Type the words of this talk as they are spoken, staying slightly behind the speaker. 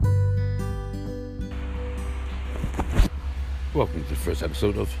Welcome to the first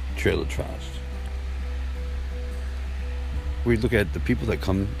episode of Trailer Trash. We look at the people that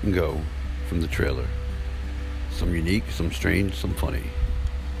come and go from the trailer. Some unique, some strange, some funny.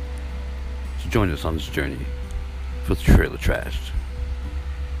 So join us on this journey for the Trailer Trash.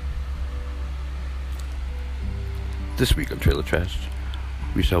 This week on Trailer Trash,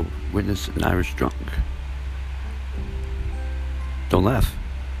 we shall witness an Irish drunk. Don't laugh.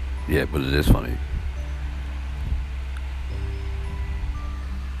 Yeah, but it is funny.